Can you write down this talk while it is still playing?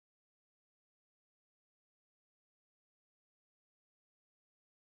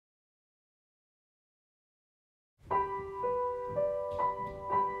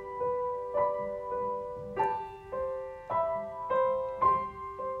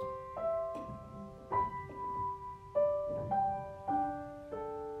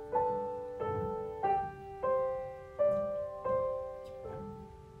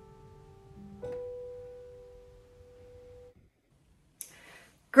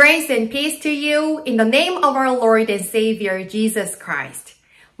Grace and peace to you in the name of our Lord and Savior, Jesus Christ.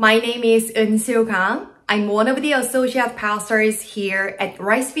 My name is Eun-Soo Kang. I'm one of the associate pastors here at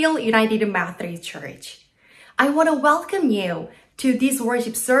Wrightsville United Methodist Church. I want to welcome you to this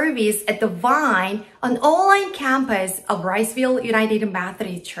worship service at the Vine, an online campus of Wrightsville United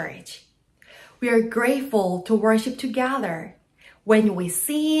Methodist Church. We are grateful to worship together. When we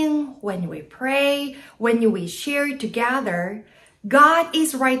sing, when we pray, when we share together, God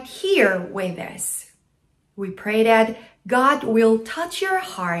is right here with us. We pray that God will touch your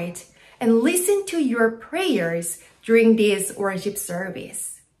heart and listen to your prayers during this worship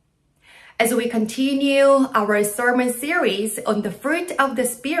service. As we continue our sermon series on the fruit of the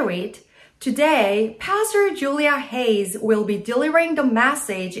Spirit, today, Pastor Julia Hayes will be delivering the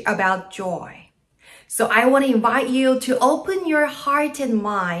message about joy. So I want to invite you to open your heart and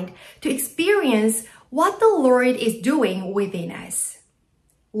mind to experience what the Lord is doing within us.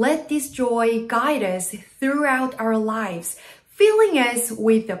 Let this joy guide us throughout our lives, filling us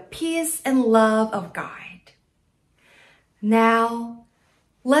with the peace and love of God. Now,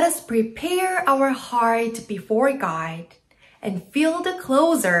 let us prepare our heart before God and feel the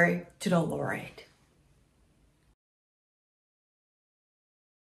closer to the Lord.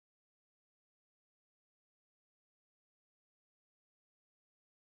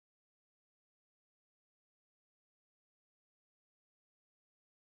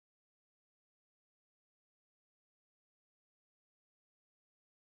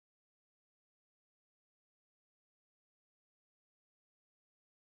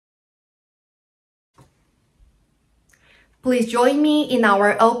 Please join me in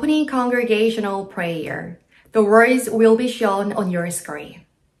our opening congregational prayer. The words will be shown on your screen.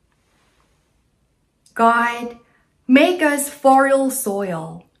 God, make us fertile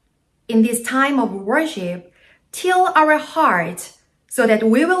soil. In this time of worship, till our hearts so that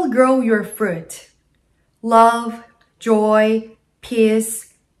we will grow your fruit. Love, joy,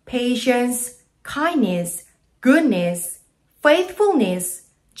 peace, patience, kindness, goodness, faithfulness,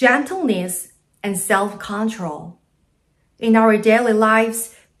 gentleness, and self-control. In our daily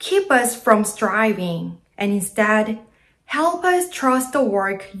lives, keep us from striving, and instead, help us trust the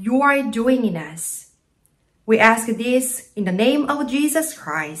work you are doing in us. We ask this in the name of Jesus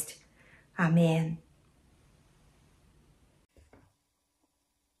Christ. Amen.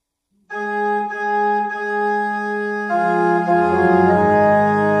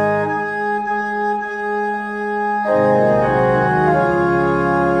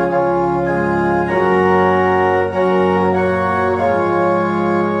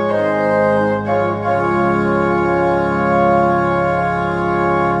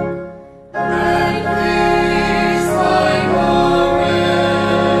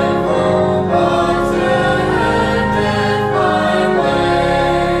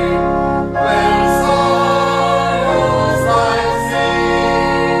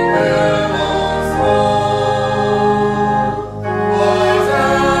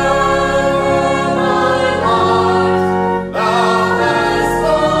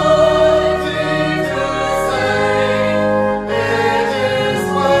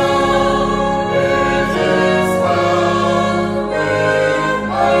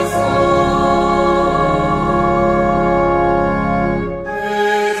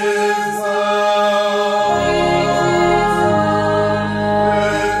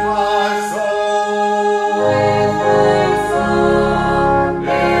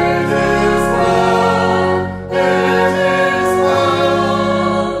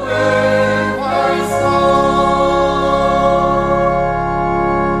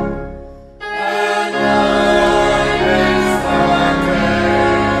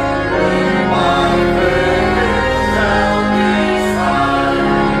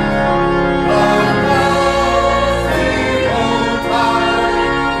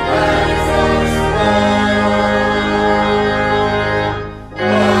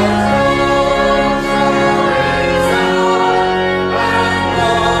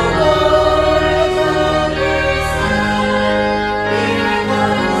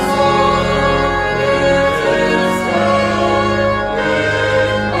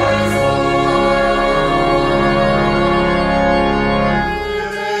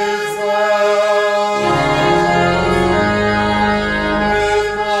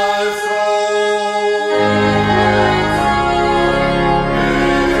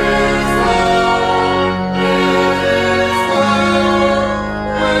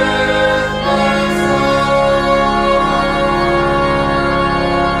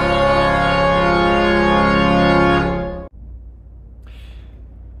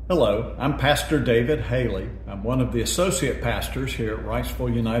 Hello, I'm Pastor David Haley. I'm I'm one of the associate pastors here at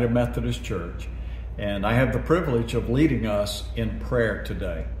Wrightsville United Methodist Church, and I have the privilege of leading us in prayer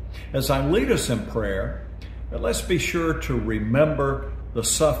today. As I lead us in prayer, let's be sure to remember the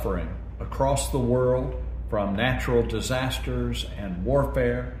suffering across the world from natural disasters and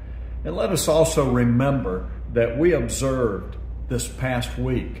warfare. And let us also remember that we observed this past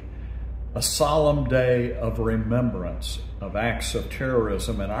week a solemn day of remembrance of acts of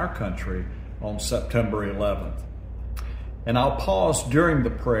terrorism in our country on September 11th. And I'll pause during the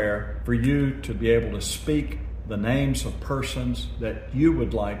prayer for you to be able to speak the names of persons that you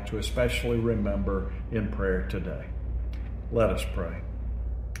would like to especially remember in prayer today. Let us pray.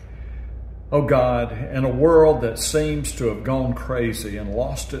 Oh God, in a world that seems to have gone crazy and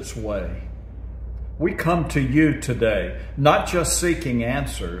lost its way, we come to you today, not just seeking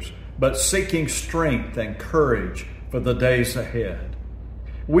answers, but seeking strength and courage for the days ahead.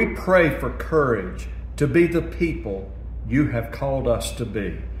 We pray for courage to be the people you have called us to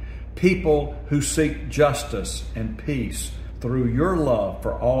be, people who seek justice and peace through your love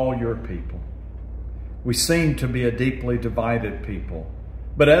for all your people. We seem to be a deeply divided people,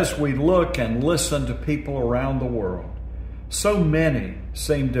 but as we look and listen to people around the world, so many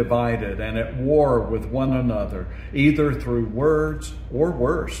seem divided and at war with one another, either through words or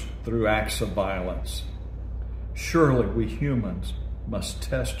worse, through acts of violence. Surely we humans must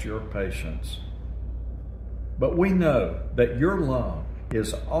test your patience. But we know that your love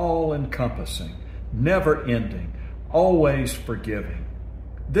is all-encompassing, never-ending, always forgiving.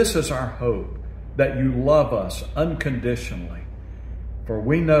 This is our hope, that you love us unconditionally. For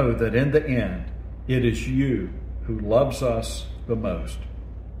we know that in the end, it is you who loves us the most.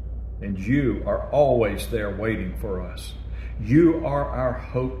 And you are always there waiting for us. You are our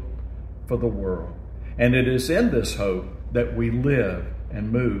hope for the world. And it is in this hope that we live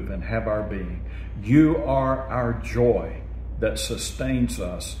and move and have our being. You are our joy that sustains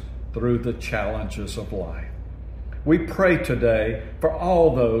us through the challenges of life. We pray today for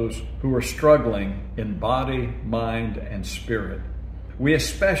all those who are struggling in body, mind, and spirit. We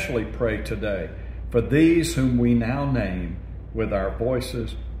especially pray today for these whom we now name with our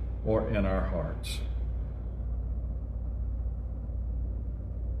voices or in our hearts.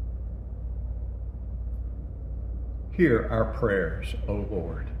 Hear our prayers, O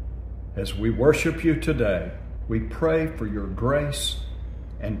Lord. As we worship you today, we pray for your grace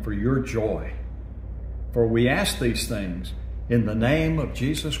and for your joy. For we ask these things in the name of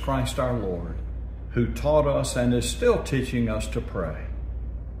Jesus Christ our Lord, who taught us and is still teaching us to pray.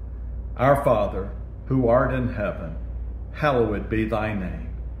 Our Father, who art in heaven, hallowed be thy name.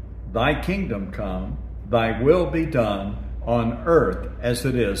 Thy kingdom come, thy will be done on earth as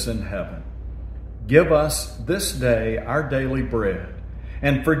it is in heaven. Give us this day our daily bread,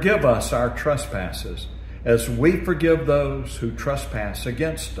 and forgive us our trespasses, as we forgive those who trespass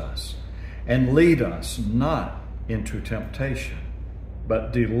against us. And lead us not into temptation,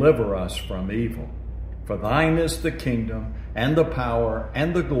 but deliver us from evil. For thine is the kingdom, and the power,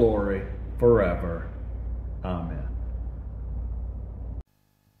 and the glory, forever. Amen.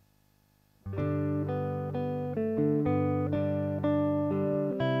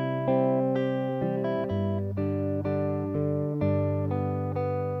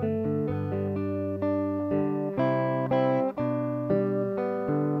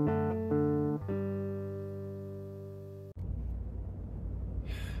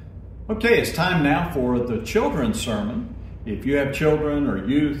 Okay, it's time now for the children's sermon. If you have children or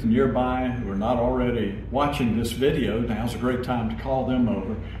youth nearby who are not already watching this video, now's a great time to call them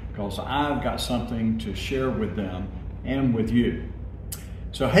over, because I've got something to share with them and with you.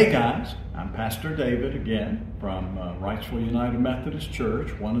 So hey guys, I'm Pastor David again from Wrightsville United Methodist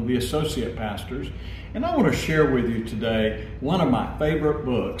Church, one of the associate pastors, and I want to share with you today one of my favorite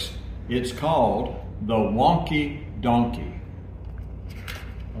books. It's called The Wonky Donkey.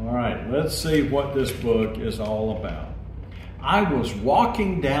 All right, let's see what this book is all about. I was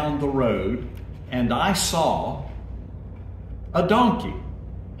walking down the road and I saw a donkey.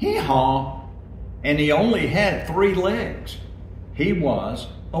 Hee-haw, and he only had 3 legs. He was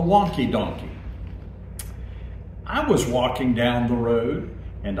a wonky donkey. I was walking down the road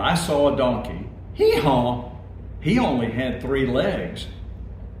and I saw a donkey. Hee-haw, he only had 3 legs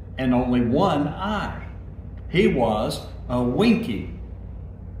and only 1 eye. He was a winky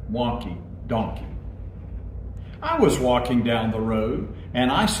wonky donkey. I was walking down the road and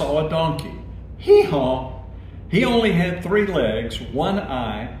I saw a donkey. Hee-haw, he only had 3 legs, 1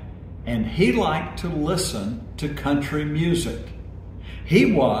 eye, and he liked to listen to country music.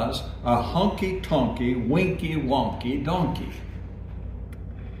 He was a honky-tonky, winky-wonky donkey.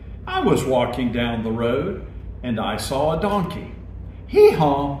 I was walking down the road and I saw a donkey.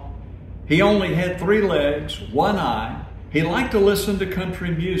 Hee-haw! He only had 3 legs, 1 eye. He liked to listen to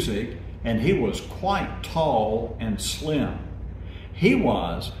country music, and he was quite tall and slim. He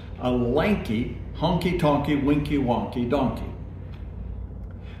was a lanky, honky-tonky, winky-wonky donkey.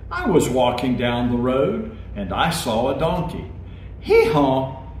 I was walking down the road, and I saw a donkey.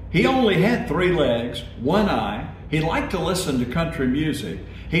 Hee-haw! He only had 3 legs, 1 eye. He liked to listen to country music.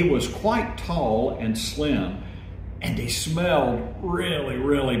 He was quite tall and slim, and he smelled really,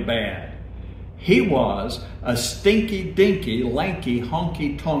 really bad. He was a stinky, dinky, lanky,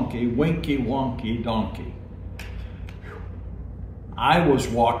 honky-tonky, winky-wonky donkey. I was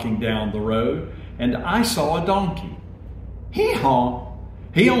walking down the road, and I saw a donkey. Hee-haw!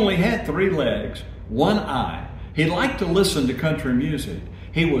 He only had 3 legs, 1 eye. He liked to listen to country music.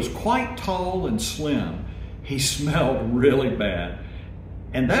 He was quite tall and slim. He smelled really bad.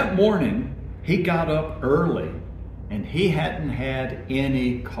 And that morning, he got up early, and he hadn't had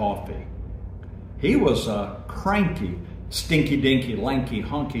any coffee. He was a cranky, stinky-dinky, lanky,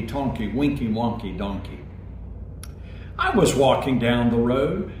 honky-tonky, winky-wonky donkey. I was walking down the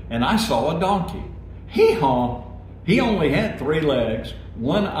road, and I saw a donkey. Hee-haw! He only had 3 legs,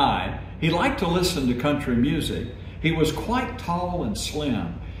 1 eye. He liked to listen to country music. He was quite tall and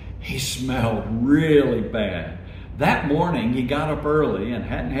slim. He smelled really bad. That morning, he got up early and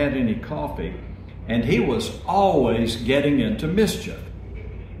hadn't had any coffee, and he was always getting into mischief.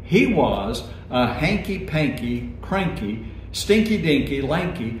 He was a hanky-panky, cranky, stinky-dinky,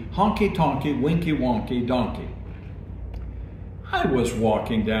 lanky, honky-tonky, winky-wonky donkey. I was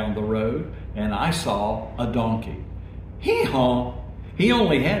walking down the road, and I saw a donkey. Hee-haw! He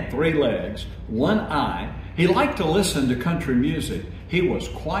only had 3 legs, 1 eye. He liked to listen to country music. He was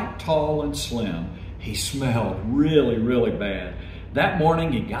quite tall and slim. He smelled really, really bad. That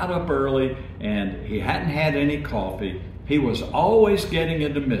morning, he got up early, and he hadn't had any coffee. He was always getting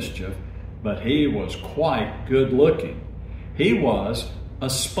into mischief, but he was quite good looking. He was a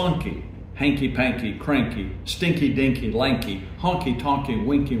spunky, hanky-panky, cranky, stinky-dinky, lanky, honky-tonky,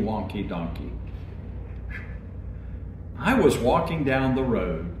 winky-wonky donkey. I was walking down the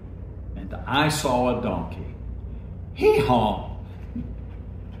road, and I saw a donkey. Hee-haw!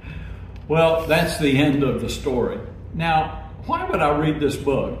 Well, that's the end of the story. Now, why would I read this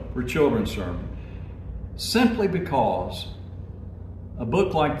book for children's sermon? Simply because a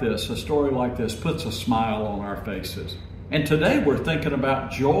book like this, a story like this, puts a smile on our faces. And today we're thinking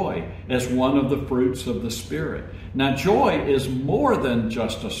about joy as one of the fruits of the Spirit. Now, joy is more than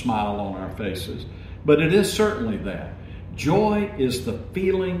just a smile on our faces, but it is certainly that. Joy is the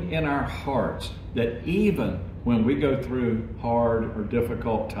feeling in our hearts that even when we go through hard or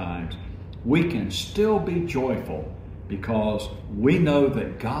difficult times, we can still be joyful because we know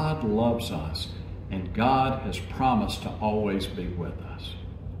that God loves us and God has promised to always be with us.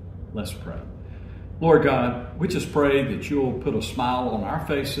 Let's pray. Lord God, we just pray that you'll put a smile on our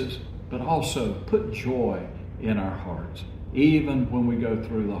faces, but also put joy in our hearts, even when we go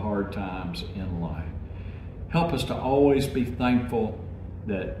through the hard times in life. Help us to always be thankful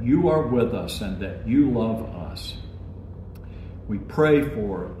that you are with us and that you love us. We pray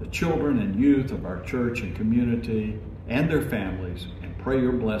for the children and youth of our church and community and their families and pray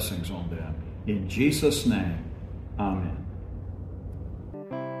your blessings on them. In Jesus' name, amen.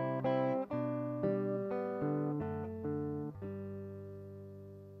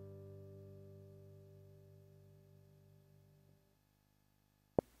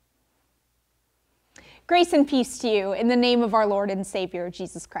 Grace and peace to you in the name of our Lord and Savior,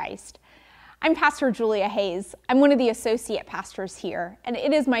 Jesus Christ. I'm Pastor Julia Hayes. I'm one of the associate pastors here, and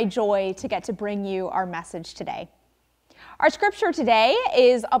it is my joy to get to bring you our message today. Our scripture today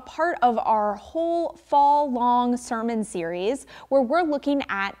is a part of our whole fall-long sermon series where we're looking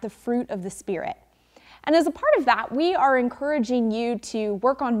at the fruit of the Spirit. And as a part of that, we are encouraging you to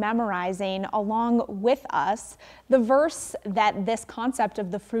work on memorizing along with us the verse that this concept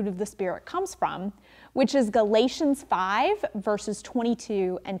of the fruit of the Spirit comes from, which is Galatians 5, verses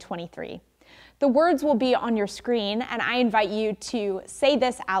 22 and 23. The words will be on your screen, and I invite you to say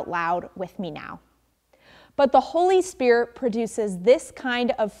this out loud with me now. But the Holy Spirit produces this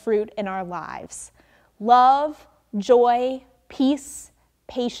kind of fruit in our lives: love, joy, peace,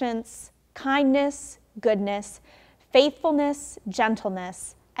 patience, kindness, goodness, faithfulness,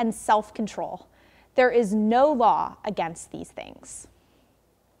 gentleness, and self-control. There is no law against these things.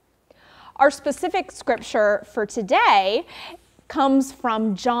 Our specific scripture for today comes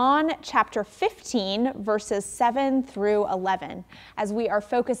from John chapter 15, verses 7 through 11, as we are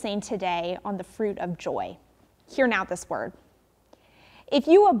focusing today on the fruit of joy. Hear now this word. If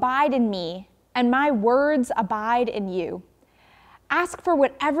you abide in me and my words abide in you. Ask for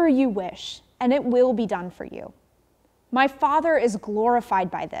whatever you wish, and it will be done for you. My Father is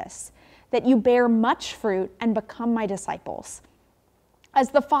glorified by this, that you bear much fruit and become my disciples. As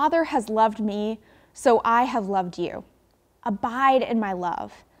the Father has loved me, so I have loved you. Abide in my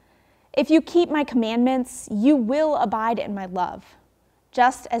love. If you keep my commandments, you will abide in my love,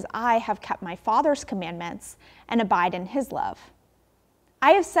 just as I have kept my Father's commandments and abide in his love.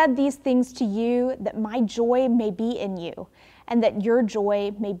 I have said these things to you that my joy may be in you and that your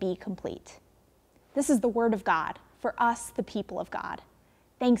joy may be complete. This is the word of God for us, the people of God.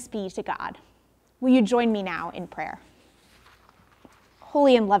 Thanks be to God. Will you join me now in prayer?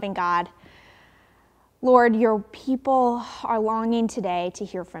 Holy and loving God, Lord, your people are longing today to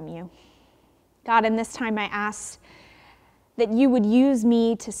hear from you. God, in this time I ask that you would use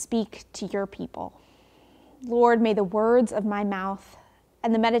me to speak to your people. Lord, may the words of my mouth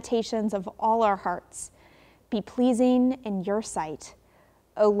and the meditations of all our hearts be pleasing in your sight,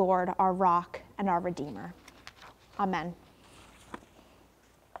 O Lord, our rock and our Redeemer. Amen.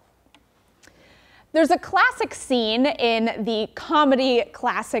 There's a classic scene in the comedy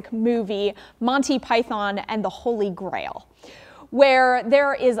classic movie Monty Python and the Holy Grail, where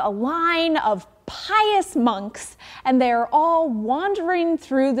there is a line of pious monks and they're all wandering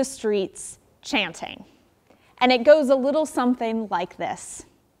through the streets chanting. And it goes a little something like this.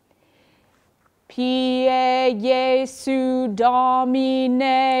 Pie Jesu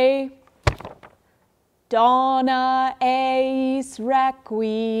Domine, dona eis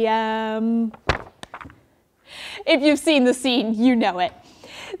requiem. If you've seen the scene, you know it.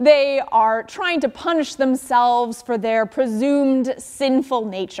 They are trying to punish themselves for their presumed sinful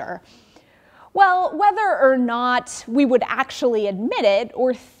nature. Well, whether or not we would actually admit it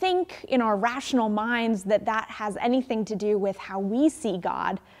or think in our rational minds that that has anything to do with how we see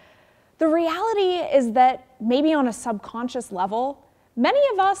God, the reality is that maybe on a subconscious level, many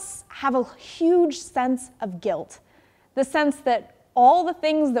of us have a huge sense of guilt, the sense that all the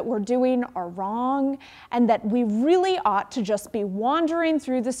things that we're doing are wrong and that we really ought to just be wandering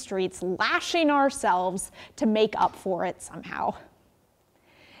through the streets, lashing ourselves to make up for it somehow.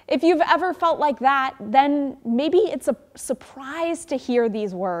 If you've ever felt like that, then maybe it's a surprise to hear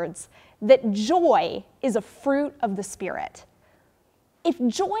these words, that joy is a fruit of the Spirit. If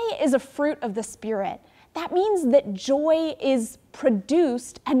joy is a fruit of the Spirit, that means that joy is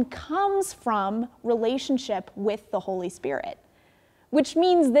produced and comes from relationship with the Holy Spirit, which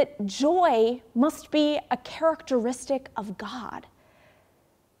means that joy must be a characteristic of God.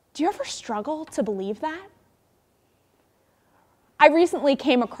 Do you ever struggle to believe that? I recently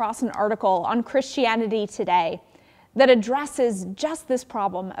came across an article on Christianity Today that addresses just this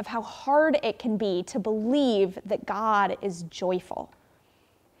problem of how hard it can be to believe that God is joyful.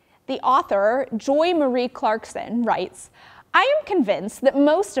 The author, Joy Marie Clarkson, writes, I am convinced that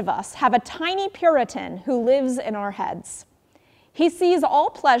most of us have a tiny Puritan who lives in our heads. He sees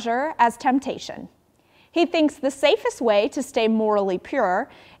all pleasure as temptation. He thinks the safest way to stay morally pure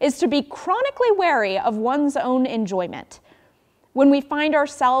is to be chronically wary of one's own enjoyment. When we find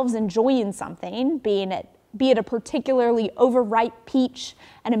ourselves enjoying something, be it a particularly overripe peach,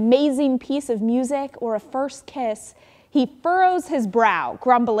 an amazing piece of music, or a first kiss, he furrows his brow,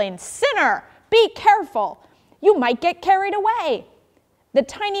 grumbling, "Sinner, be careful! You might get carried away." The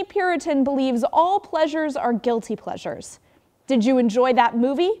tiny Puritan believes all pleasures are guilty pleasures. Did you enjoy that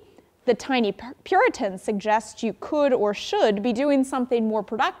movie? The tiny Puritan suggests you could or should be doing something more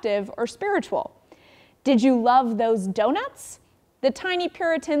productive or spiritual. Did you love those donuts? The tiny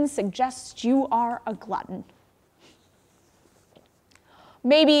Puritan suggests you are a glutton.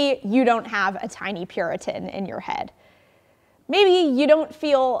 Maybe you don't have a tiny Puritan in your head. Maybe you don't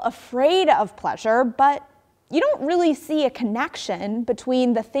feel afraid of pleasure, but you don't really see a connection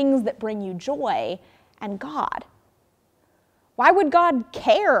between the things that bring you joy and God. Why would God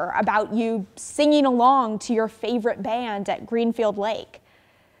care about you singing along to your favorite band at Greenfield Lake?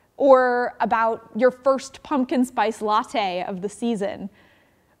 Or about your first pumpkin spice latte of the season?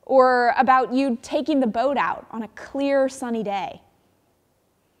 Or about you taking the boat out on a clear, sunny day?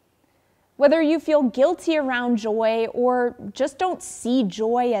 Whether you feel guilty around joy or just don't see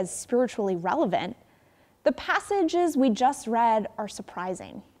joy as spiritually relevant, the passages we just read are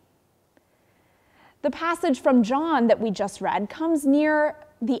surprising. The passage from John that we just read comes near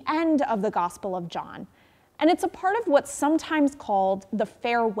the end of the Gospel of John, and it's a part of what's sometimes called the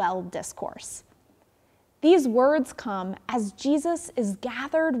farewell discourse. These words come as Jesus is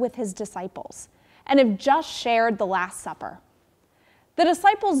gathered with his disciples and have just shared the Last Supper. The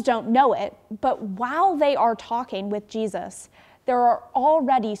disciples don't know it, but while they are talking with Jesus, there are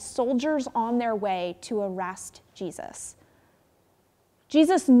already soldiers on their way to arrest Jesus.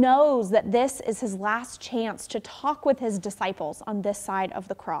 Jesus knows that this is his last chance to talk with his disciples on this side of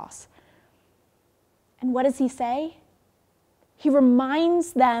the cross. And what does he say? He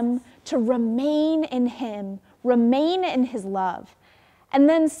reminds them to remain in him, remain in his love, and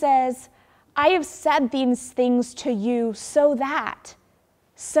then says, I have said these things to you so that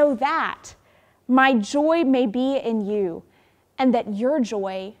my joy may be in you and that your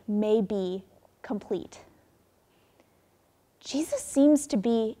joy may be complete. Jesus seems to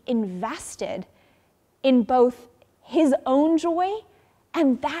be invested in both his own joy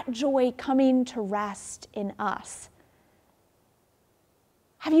and that joy coming to rest in us.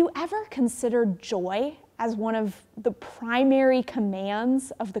 Have you ever considered joy as one of the primary commands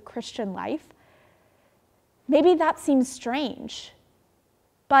of the Christian life? Maybe that seems strange,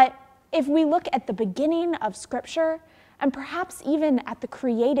 but if we look at the beginning of Scripture, and perhaps even at the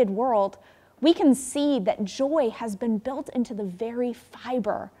created world, we can see that joy has been built into the very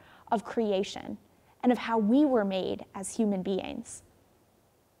fiber of creation and of how we were made as human beings.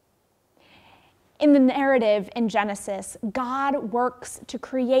 In the narrative in Genesis, God works to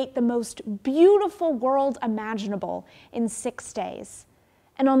create the most beautiful world imaginable in 6 days,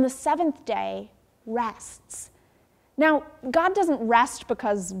 and on the 7th day, rests. Now, God doesn't rest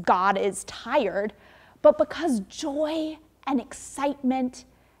because God is tired, but because joy and excitement,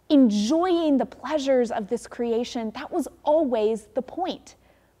 enjoying the pleasures of this creation, that was always the point.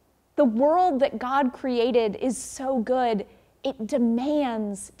 The world that God created is so good, it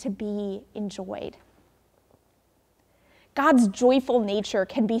demands to be enjoyed. God's joyful nature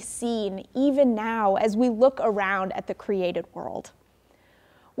can be seen even now as we look around at the created world.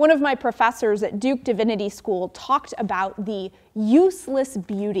 One of my professors at Duke Divinity School talked about the useless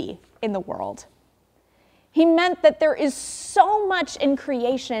beauty in the world. He meant that there is so much in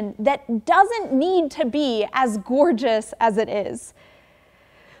creation that doesn't need to be as gorgeous as it is.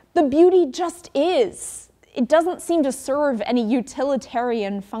 The beauty just is. It doesn't seem to serve any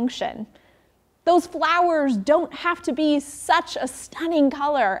utilitarian function. Those flowers don't have to be such a stunning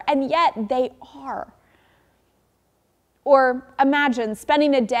color, and yet they are. Or imagine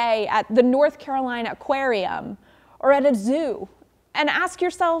spending a day at the North Carolina Aquarium or at a zoo and ask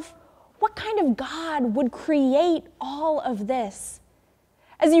yourself, what kind of God would create all of this?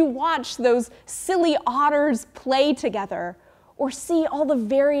 As you watch those silly otters play together or see all the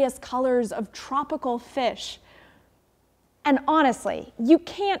various colors of tropical fish. And honestly, you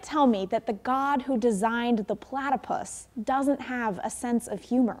can't tell me that the God who designed the platypus doesn't have a sense of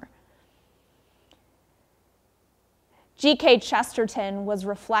humor. G.K. Chesterton was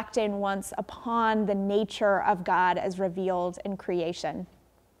reflecting once upon the nature of God as revealed in creation.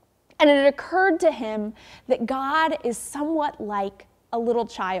 And it occurred to him that God is somewhat like a little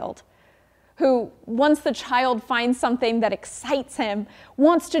child who, once the child finds something that excites him,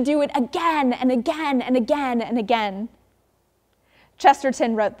 wants to do it again and again and again and again.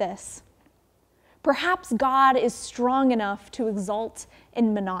 Chesterton wrote this: "Perhaps God is strong enough to exult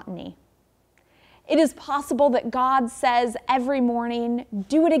in monotony. It is possible that God says every morning,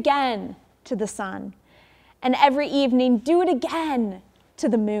 'Do it again,' to the sun, and every evening, 'Do it again,' to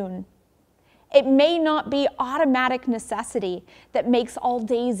the moon. It may not be automatic necessity that makes all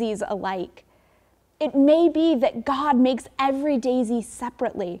daisies alike. It may be that God makes every daisy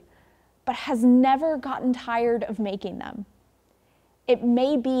separately, but has never gotten tired of making them. It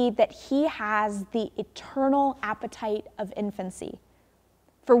may be that he has the eternal appetite of infancy.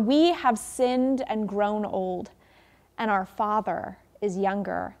 For we have sinned and grown old, and our Father is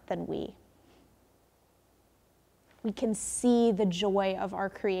younger than we." We can see the joy of our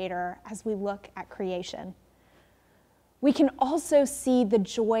Creator as we look at creation. We can also see the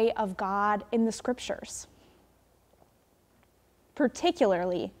joy of God in the Scriptures,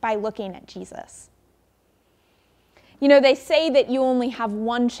 particularly by looking at Jesus. You know, they say that you only have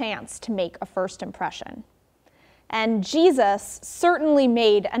one chance to make a first impression. And Jesus certainly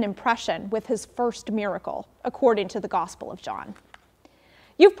made an impression with his first miracle, according to the Gospel of John.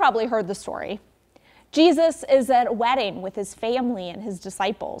 You've probably heard the story. Jesus is at a wedding with his family and his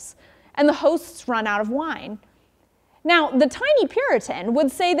disciples, and the hosts run out of wine. Now, the tiny Puritan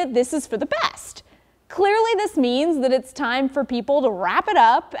would say that this is for the best. Clearly, this means that it's time for people to wrap it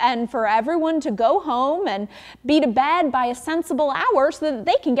up and for everyone to go home and be to bed by a sensible hour so that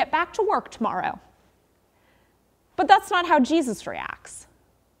they can get back to work tomorrow. But that's not how Jesus reacts.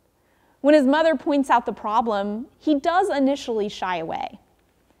 When his mother points out the problem, he does initially shy away.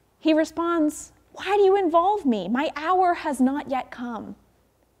 He responds, "Why do you involve me? My hour has not yet come."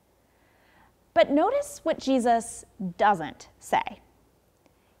 But notice what Jesus doesn't say.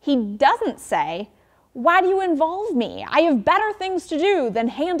 He doesn't say, "Why do you involve me? I have better things to do than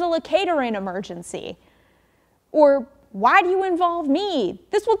handle a catering emergency." Or, "Why do you involve me?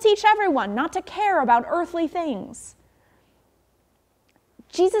 This will teach everyone not to care about earthly things."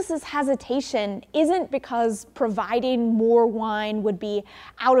 Jesus' hesitation isn't because providing more wine would be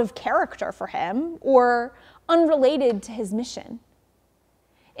out of character for him or unrelated to his mission.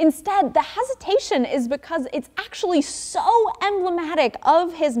 Instead, the hesitation is because it's actually so emblematic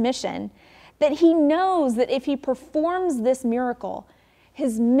of his mission that he knows that if he performs this miracle,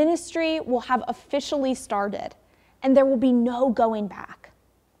 his ministry will have officially started and there will be no going back.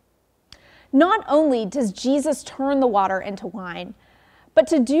 Not only does Jesus turn the water into wine, but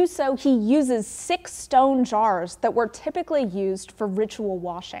to do so, he uses 6 stone jars that were typically used for ritual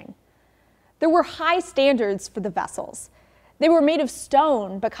washing. There were high standards for the vessels. They were made of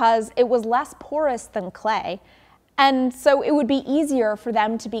stone because it was less porous than clay, and so it would be easier for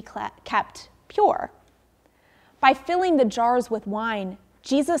them to be kept pure. By filling the jars with wine,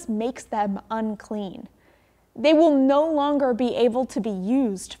 Jesus makes them unclean. They will no longer be able to be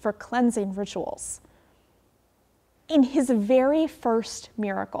used for cleansing rituals. In his very first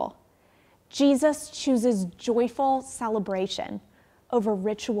miracle, Jesus chooses joyful celebration over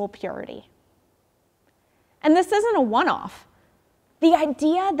ritual purity. And this isn't a one-off. The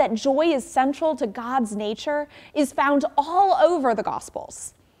idea that joy is central to God's nature is found all over the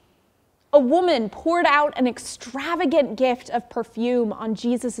Gospels. A woman poured out an extravagant gift of perfume on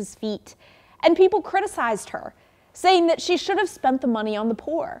Jesus' feet, and people criticized her, saying that she should have spent the money on the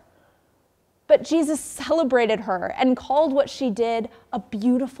poor. But Jesus celebrated her and called what she did a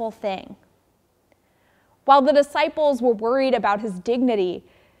beautiful thing. While the disciples were worried about his dignity,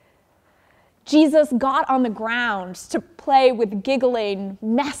 Jesus got on the ground to play with giggling,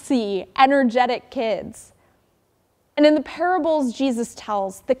 messy, energetic kids. And in the parables Jesus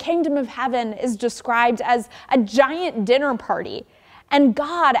tells, the kingdom of heaven is described as a giant dinner party, and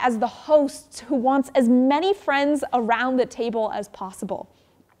God as the host who wants as many friends around the table as possible.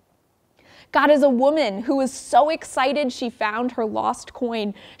 God is a woman who was so excited she found her lost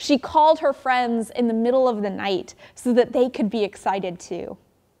coin, she called her friends in the middle of the night so that they could be excited too.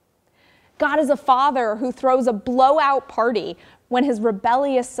 God is a father who throws a blowout party when his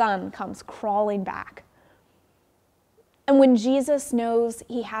rebellious son comes crawling back. And when Jesus knows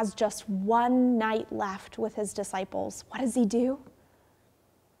he has just one night left with his disciples, what does he do?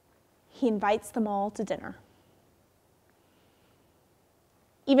 He invites them all to dinner.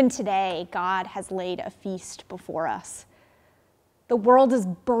 Even today, God has laid a feast before us. The world is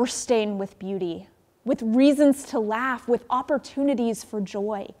bursting with beauty, with reasons to laugh, with opportunities for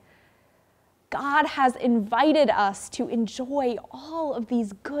joy. God has invited us to enjoy all of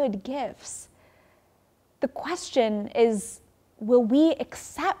these good gifts. The question is, will we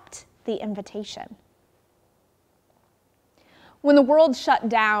accept the invitation? When the world shut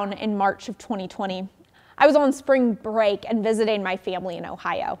down in March of 2020, I was on spring break and visiting my family in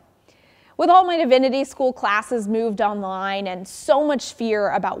Ohio. With all my divinity school classes moved online and so much fear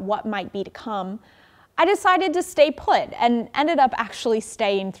about what might be to come, I decided to stay put and ended up actually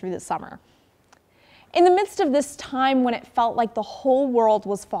staying through the summer. In the midst of this time when it felt like the whole world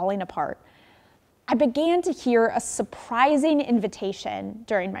was falling apart, I began to hear a surprising invitation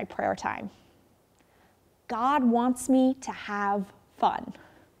during my prayer time. God wants me to have fun.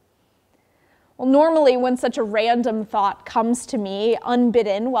 Well, normally when such a random thought comes to me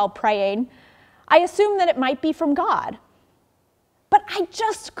unbidden while praying, I assume that it might be from God. But I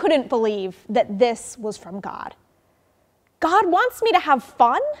just couldn't believe that this was from God. God wants me to have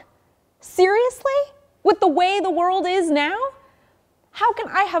fun? Seriously? With the way the world is now? How can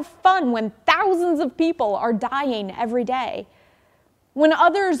I have fun when thousands of people are dying every day? When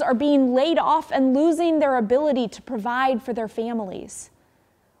others are being laid off and losing their ability to provide for their families?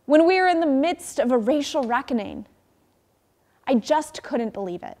 When we are in the midst of a racial reckoning? I just couldn't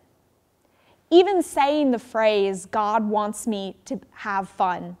believe it. Even saying the phrase, God wants me to have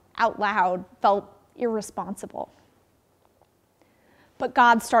fun, out loud felt irresponsible. But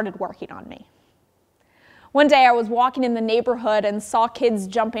God started working on me. One day I was walking in the neighborhood and saw kids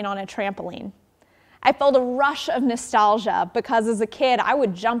jumping on a trampoline. I felt a rush of nostalgia because as a kid, I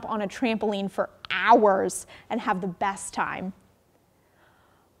would jump on a trampoline for hours and have the best time.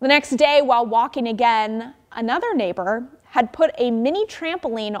 The next day, while walking again, another neighbor had put a mini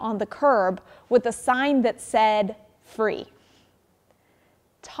trampoline on the curb with a sign that said, "Free."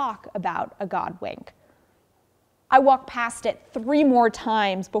 Talk about a God wink. I walked past it 3 more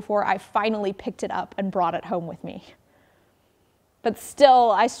times before I finally picked it up and brought it home with me. But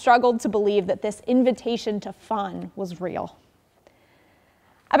still, I struggled to believe that this invitation to fun was real.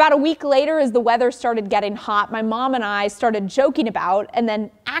 About a week later, as the weather started getting hot, my mom and I started joking about and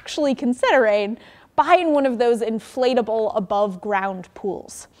then actually considering buying one of those inflatable above-ground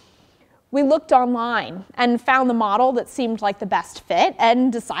pools. We looked online and found the model that seemed like the best fit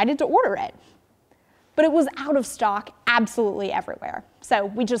and decided to order it. But it was out of stock absolutely everywhere, so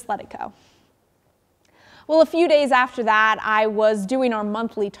we just let it go. Well, a few days after that, I was doing our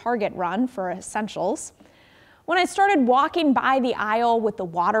monthly Target run for essentials when I started walking by the aisle with the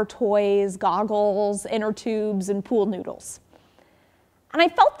water toys, goggles, inner tubes, and pool noodles. And I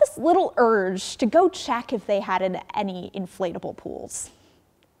felt this little urge to go check if they had any inflatable pools.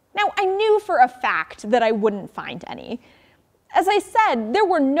 Now, I knew for a fact that I wouldn't find any. As I said, there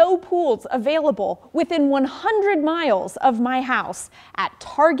were no pools available within 100 miles of my house at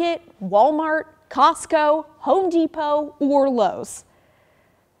Target, Walmart, Costco, Home Depot, or Lowe's.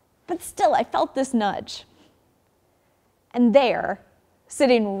 But still, I felt this nudge. And there,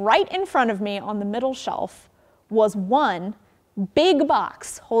 sitting right in front of me on the middle shelf, was one big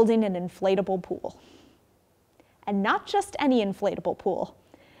box holding an inflatable pool. And not just any inflatable pool,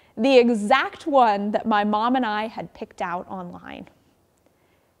 the exact one that my mom and I had picked out online.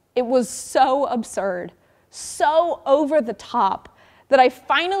 It was so absurd, so over the top, that I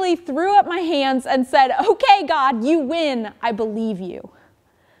finally threw up my hands and said, "Okay, God, you win. I believe you."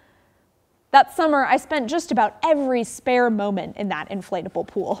 That summer, I spent just about every spare moment in that inflatable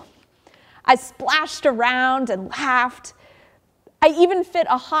pool. I splashed around and laughed. I even fit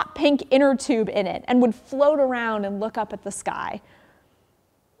a hot pink inner tube in it and would float around and look up at the sky.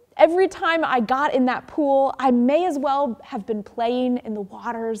 Every time I got in that pool, I may as well have been playing in the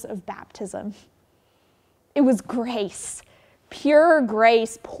waters of baptism. It was grace, pure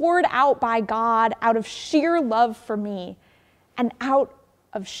grace poured out by God out of sheer love for me and out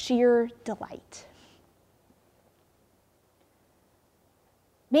of sheer delight.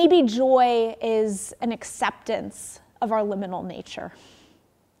 Maybe joy is an acceptance of our liminal nature.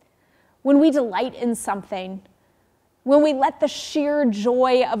 When we delight in something, when we let the sheer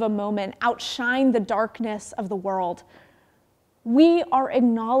joy of a moment outshine the darkness of the world, we are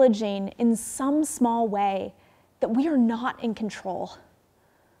acknowledging in some small way that we are not in control,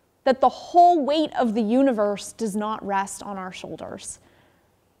 that the whole weight of the universe does not rest on our shoulders.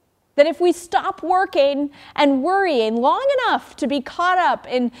 That if we stop working and worrying long enough to be caught up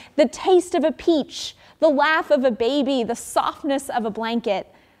in the taste of a peach, the laugh of a baby, the softness of a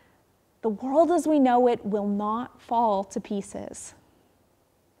blanket, the world as we know it will not fall to pieces.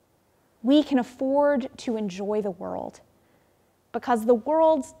 We can afford to enjoy the world because the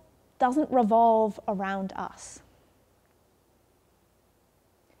world doesn't revolve around us.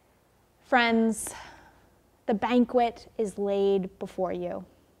 Friends, the banquet is laid before you.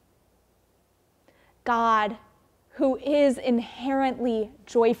 God, who is inherently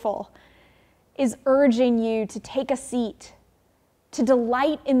joyful, is urging you to take a seat, to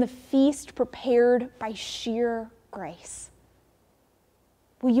delight in the feast prepared by sheer grace.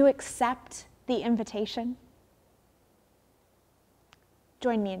 Will you accept the invitation?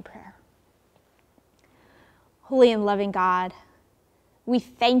 Join me in prayer. Holy and loving God, we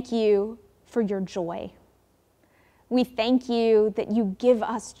thank you for your joy. We thank you that you give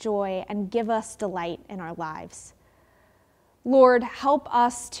us joy and give us delight in our lives. Lord, help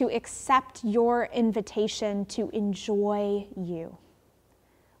us to accept your invitation to enjoy you.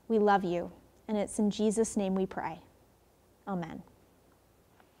 We love you, and it's in Jesus' name we pray. Amen.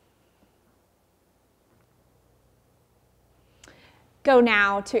 Go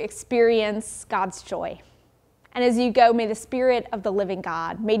now to experience God's joy. And as you go, may the Spirit of the living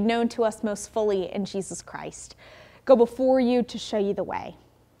God, made known to us most fully in Jesus Christ, go before you to show you the way.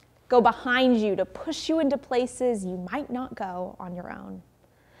 Go behind you to push you into places you might not go on your own.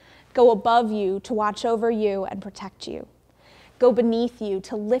 Go above you to watch over you and protect you. Go beneath you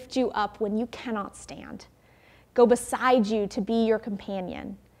to lift you up when you cannot stand. Go beside you to be your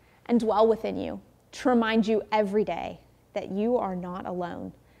companion and dwell within you to remind you every day that you are not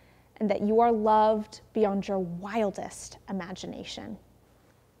alone and that you are loved beyond your wildest imagination.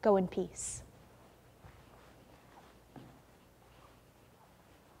 Go in peace.